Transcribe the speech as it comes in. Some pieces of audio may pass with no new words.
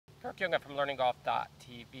Kirk from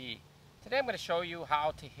LearningGolf.tv. Today I'm going to show you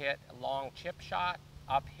how to hit a long chip shot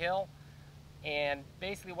uphill. And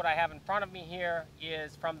basically what I have in front of me here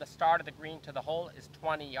is from the start of the green to the hole is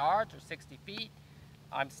 20 yards or 60 feet.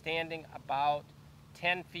 I'm standing about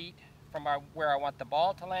 10 feet from where I want the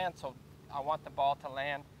ball to land. So I want the ball to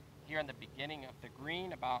land here in the beginning of the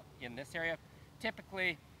green, about in this area.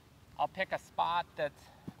 Typically I'll pick a spot that's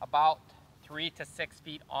about 3 to 6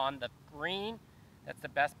 feet on the green. That's the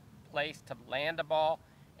best place to land a ball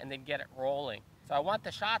and then get it rolling. So I want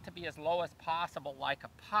the shot to be as low as possible, like a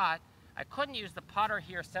putt. I couldn't use the putter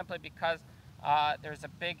here simply because there's a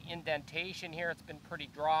big indentation here. It's been pretty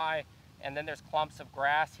dry, and then there's clumps of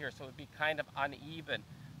grass here, so it would be kind of uneven.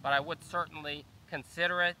 But I would certainly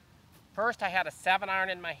consider it. First I had a 7-iron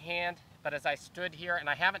in my hand, but as I stood here, and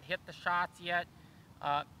I haven't hit the shots yet,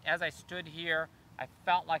 as I stood here, I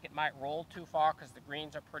felt like it might roll too far because the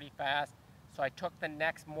greens are pretty fast. So I took the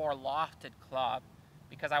next more lofted club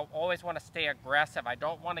because I always want to stay aggressive. I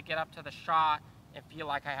don't want to get up to the shot and feel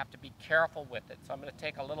like I have to be careful with it. So I'm going to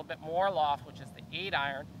take a little bit more loft, which is the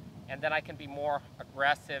 8-iron, and then I can be more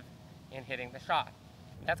aggressive in hitting the shot.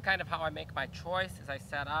 And that's kind of how I make my choice as I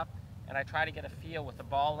set up, and I try to get a feel with the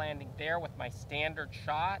ball landing there with my standard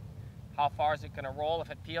shot. How far is it going to roll?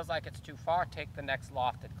 If it feels like it's too far, take the next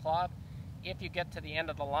lofted club. If you get to the end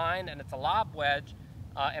of the line and it's a lob wedge,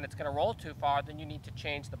 and it's going to roll too far, then you need to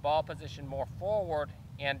change the ball position more forward,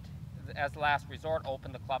 and as last resort,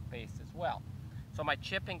 open the club face as well. So my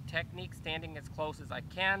chipping technique, standing as close as I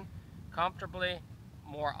can, comfortably,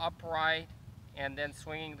 more upright, and then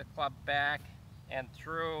swinging the club back and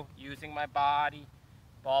through, using my body.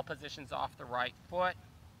 Ball position's off the right foot.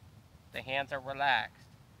 The hands are relaxed.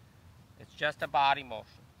 It's just a body motion.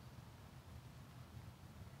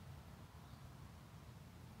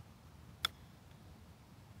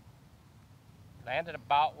 Landed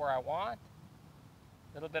about where I want.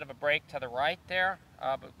 A little bit of a break to the right there,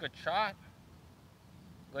 but good shot.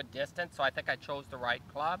 Good distance, so I think I chose the right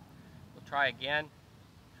club. We'll try again.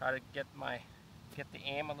 Try to get the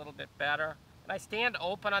aim a little bit better. And I stand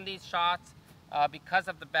open on these shots because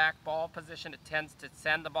of the back ball position. It tends to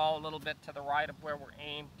send the ball a little bit to the right of where we're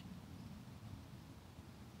aimed.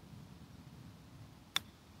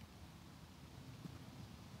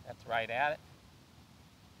 That's right at it.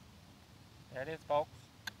 There it is, folks.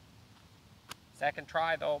 Second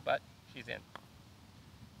try though, but she's in.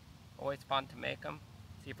 Always fun to make them.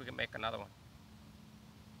 See if we can make another one.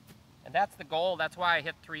 And that's the goal. That's why I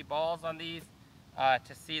hit 3 balls on these,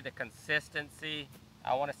 to see the consistency.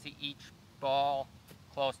 I want to see each ball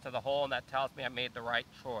close to the hole, and that tells me I made the right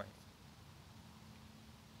choice.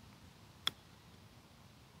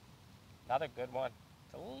 Another good one.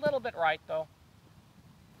 It's a little bit right though.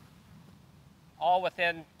 All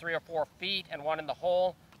within 3 or 4 feet and one in the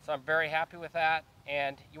hole, so I'm very happy with that.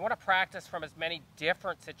 And you want to practice from as many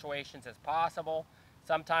different situations as possible.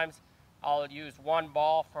 Sometimes I'll use one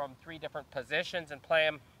ball from 3 different positions and play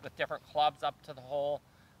them with different clubs up to the hole,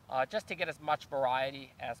 just to get as much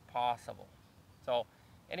variety as possible. So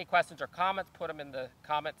any questions or comments, put them in the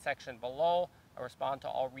comment section below. I respond to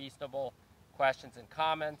all reasonable questions and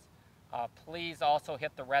comments. Please also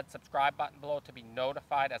hit the red subscribe button below to be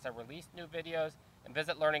notified as I release new videos, and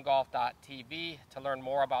visit LearningGolf.tv to learn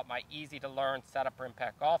more about my easy-to-learn setup for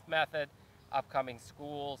impact golf method, upcoming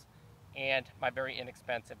schools, and my very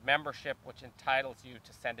inexpensive membership, which entitles you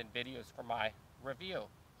to send in videos for my review.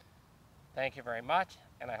 Thank you very much,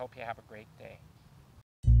 and I hope you have a great day.